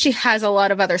 I know she has a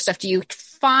lot of other stuff. Do you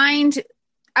find...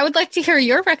 I would like to hear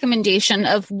your recommendation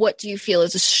of what do you feel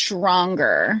is a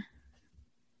stronger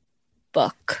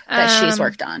book that she's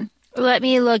worked on. Let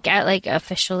me look at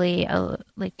officially a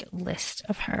list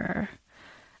of her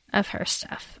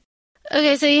stuff.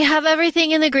 Okay, so you have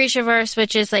everything in the Grishaverse,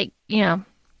 which is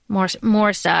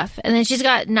more stuff, and then she's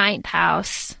got Ninth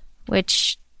House,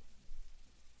 which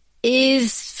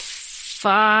is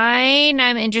fine.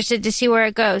 I'm interested to see where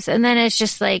it goes, and then it's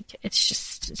just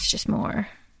more.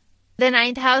 The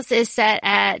Ninth House is set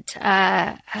at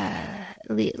Yale,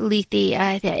 I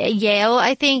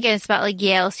think. And it's about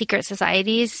Yale secret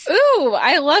societies. Ooh,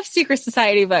 I love secret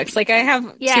society books. I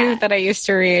have two that I used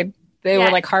to read. They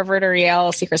were Harvard or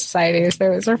Yale secret societies.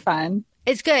 Those are fun.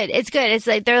 It's good. It's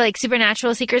they're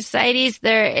supernatural secret societies.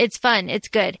 It's fun. It's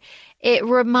good. It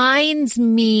reminds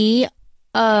me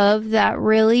of that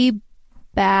really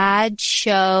bad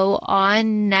show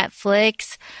on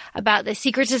Netflix about the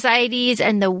secret societies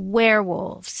and the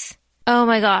werewolves. Oh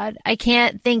my God. I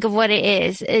can't think of what it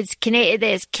is. It's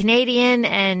Canadian,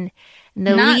 and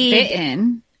the not lead.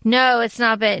 Bitten. No, it's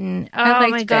not Bitten. Oh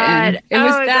my God. Bitten. It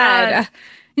was bad.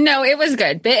 No, it was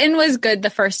good. Bitten was good the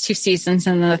first 2 seasons,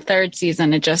 and the 3rd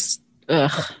season, it just,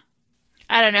 ugh.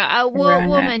 I don't know.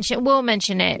 We'll mention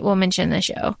it. We'll mention the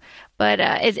show, but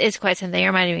it's quite something. It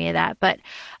reminded me of that. But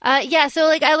so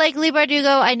I like Leigh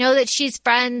Bardugo. I know that she's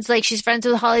friends. She's friends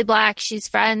with Holly Black. She's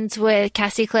friends with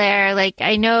Cassie Clare.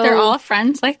 I know they're all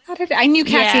friends like that. I knew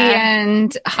Cassie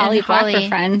and Holly Black were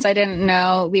friends. I didn't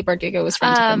know Leigh Bardugo was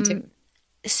friends with them too.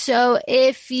 So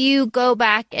if you go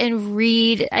back and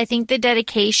read, I think the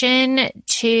dedication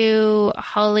to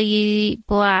Holly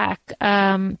Black,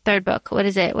 3rd book, what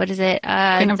is it?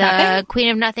 Queen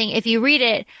of Nothing. If you read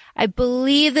it, I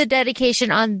believe the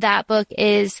dedication on that book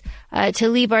is to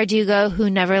Leigh Bardugo, who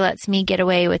never lets me get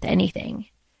away with anything.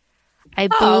 I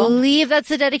believe that's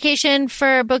the dedication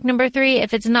for book number 3.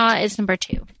 If it's not, it's number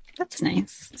 2. That's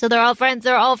nice. So they're all friends.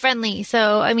 They're all friendly.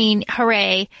 So, I mean,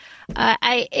 hooray.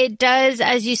 It does,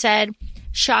 as you said,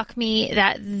 shock me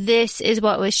that this is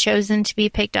what was chosen to be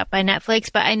picked up by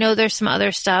Netflix. But I know there's some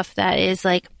other stuff that is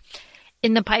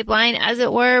in the pipeline, as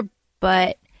it were.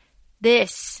 But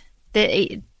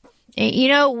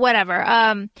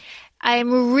whatever.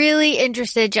 I'm really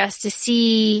interested just to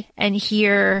see and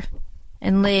hear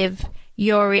and live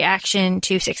your reaction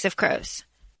to Six of Crows.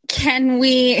 Can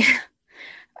we...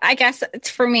 I guess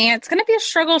for me, it's going to be a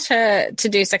struggle to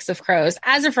do Six of Crows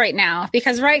as of right now,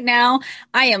 because right now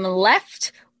I am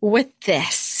left with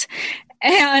this,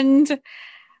 and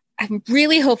I'm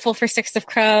really hopeful for Six of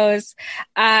Crows.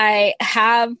 We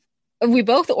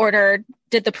both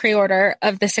did the pre-order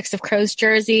of the Six of Crows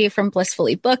jersey from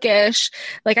Blissfully Bookish.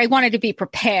 I wanted to be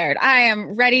prepared. I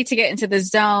am ready to get into the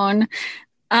zone.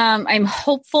 I'm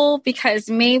hopeful because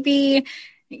maybe,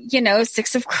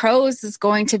 Six of Crows is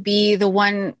going to be the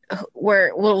one where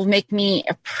it will make me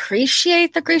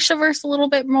appreciate the Grishaverse a little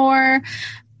bit more.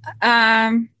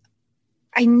 I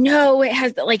know it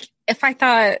has, if I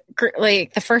thought,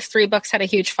 the first 3 books had a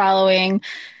huge following,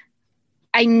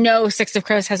 I know Six of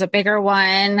Crows has a bigger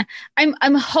one.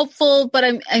 I'm hopeful, but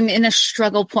I'm in a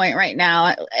struggle point right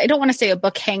now. I don't want to say a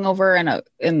book hangover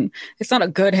and it's not a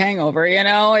good hangover,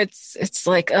 It's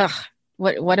ugh,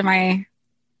 what am I...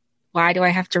 Why do I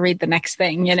have to read the next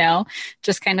thing?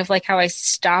 Just kind of like how I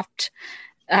stopped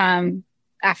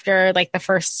after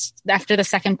the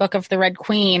second book of The Red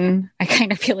Queen, I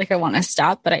kind of feel like I want to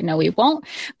stop, but I know we won't,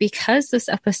 because this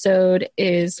episode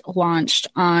is launched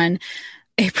on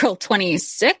April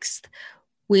 26th.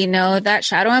 We know that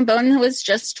Shadow and Bone was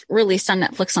just released on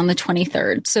Netflix on the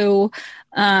 23rd. So,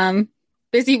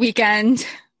 busy weekend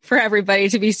for everybody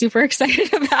to be super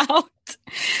excited about.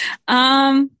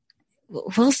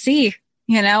 We'll see.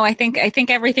 I think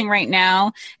everything right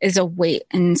now is a wait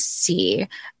and see.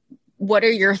 What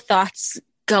are your thoughts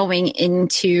going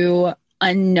into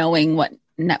unknowing what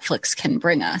Netflix can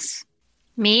bring us?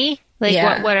 Me? What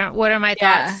are my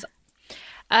thoughts?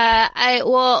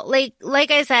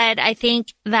 Like I said, I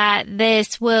think that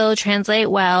this will translate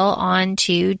well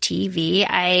onto TV.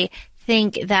 I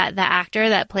think that the actor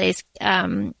that plays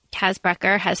Kaz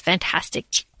Brekker has fantastic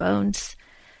cheekbones.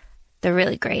 They're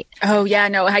really great. Oh yeah,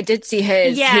 no, I did see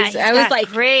his. Yeah, I was like,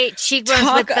 great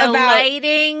cheekbones with the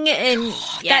lighting and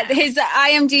that his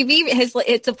IMDb,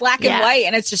 it's a black and white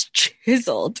and it's just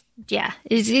chiseled. Yeah,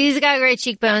 he's got great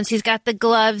cheekbones. He's got the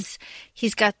gloves.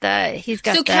 He's got. So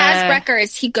Kaz Brekker,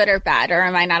 is he good or bad, or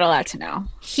am I not allowed to know?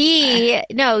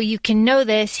 No, you can know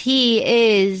this.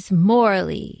 He is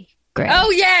morally gray. Oh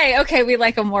yay! Okay, we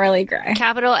like a morally gray.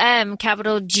 Capital M,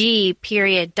 capital G,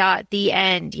 period, dot, the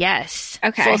end. Yes.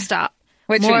 Okay. Full stop.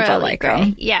 Which means I like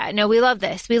gray. Yeah. No, we love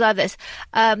this.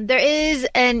 There is,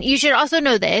 and you should also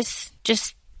know this,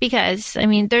 just because. I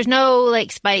mean, there's no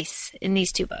spice in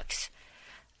these two books.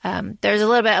 There's a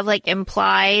little bit of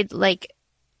implied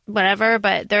whatever,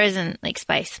 but there isn't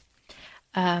spice.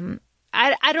 I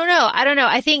don't know.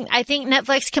 I think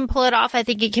Netflix can pull it off. I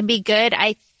think it can be good.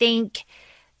 I think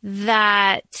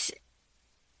that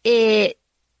it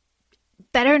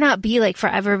better not be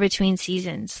forever between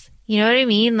seasons. You know what I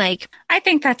mean? I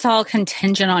think that's all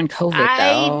contingent on COVID, though.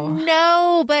 I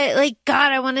know, but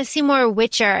God, I want to see more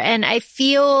Witcher. And I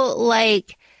feel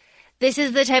like this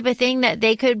is the type of thing that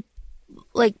they could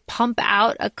pump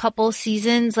out a couple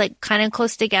seasons, kind of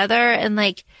close together.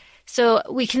 And so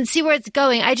we can see where it's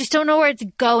going. I just don't know where it's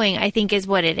going, I think is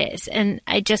what it is. And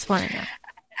I just want to know.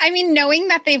 I mean, knowing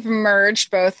that they've merged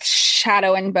both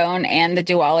Shadow and Bone and the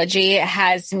duology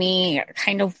has me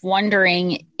kind of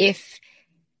wondering if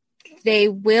they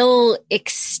will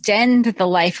extend the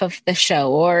life of the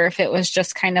show or if it was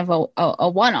just kind of a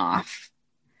one-off,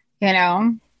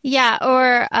 Yeah,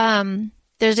 or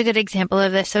there's a good example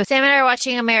of this. So Sam and I are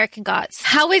watching American Gods.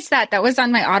 How is that? That was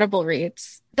on my Audible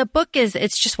reads. The book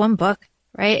it's just one book.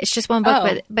 Right? It's just one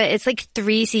book, but it's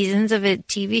 3 seasons of a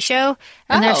TV show,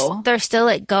 and they're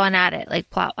still going at it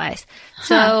plot wise.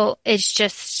 So it's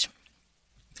just,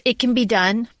 it can be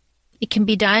done. It can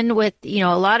be done with a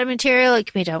lot of material. It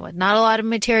can be done with not a lot of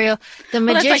material. The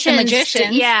magicians,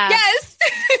 yes,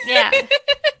 yeah.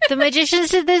 The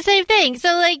magicians did the same thing.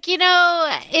 So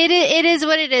it is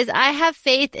what it is. I have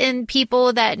faith in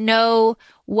people that know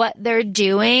what they're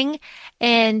doing.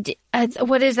 And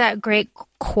what is that great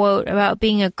quote about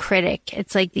being a critic?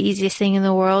 It's the easiest thing in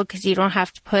the world because you don't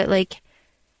have to put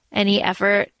any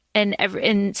effort,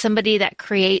 and somebody that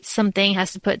creates something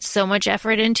has to put so much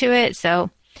effort into it.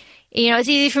 So, it's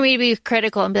easy for me to be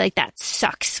critical and be that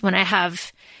sucks when I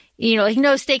have,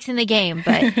 no stakes in the game.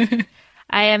 But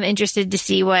I am interested to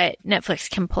see what Netflix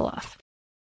can pull off.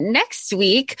 Next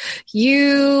week,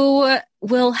 you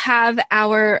will have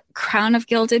our Crown of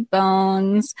Gilded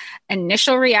Bones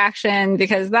initial reaction,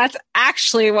 because that's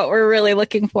actually what we're really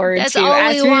looking forward to. All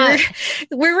we want.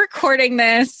 We're recording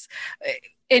this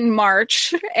in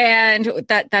March, and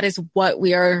that is what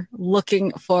we are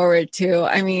looking forward to.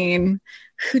 I mean,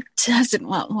 who doesn't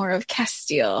want more of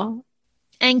Castile?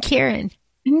 And Kieran.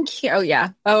 Oh, yeah.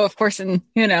 Oh, of course. And,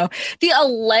 the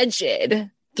alleged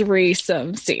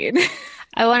threesome scene.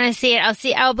 I want to see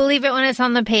it. I'll believe it when it's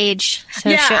on the page. So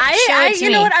yeah, show it to you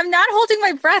me. know what? I'm not holding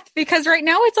my breath because right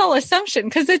now it's all assumption,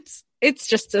 because it's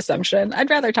just assumption. I'd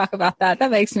rather talk about that.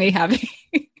 That makes me happy.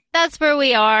 That's where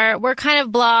we are. We're kind of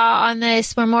blah on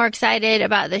this. We're more excited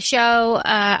about the show.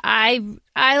 I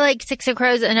like Six of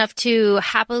Crows enough to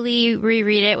happily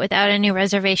reread it without any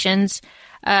reservations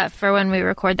for when we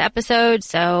record the episode.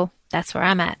 So that's where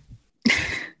I'm at.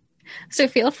 So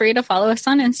feel free to follow us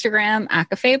on Instagram,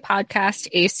 ACOFAE Podcast,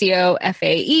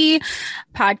 ACOFAE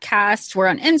Podcast. We're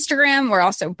on Instagram. We're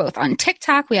also both on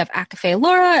TikTok. We have ACOFAE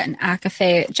Laura and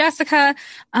ACOFAE Jessica.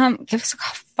 Give us a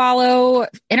follow,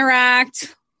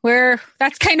 interact.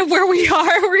 That's kind of where we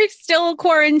are. We're still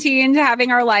quarantined,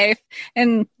 having our life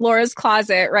in Laura's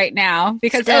closet right now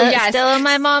because still in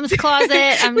my mom's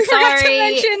closet. I'm we sorry. Forgot to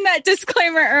mention that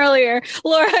disclaimer earlier.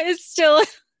 Laura is still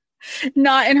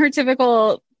not in her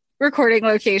typical recording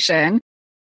location.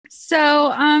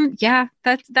 So, yeah,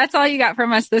 that's all you got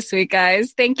from us this week,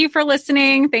 guys. Thank you for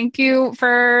listening. Thank you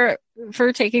for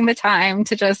taking the time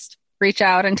to just reach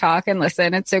out and talk and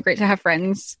listen. It's so great to have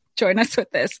friends join us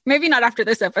with this. Maybe not after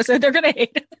this episode. They're going to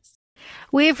hate us.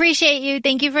 We appreciate you.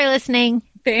 Thank you for listening.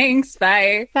 Thanks.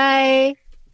 Bye. Bye.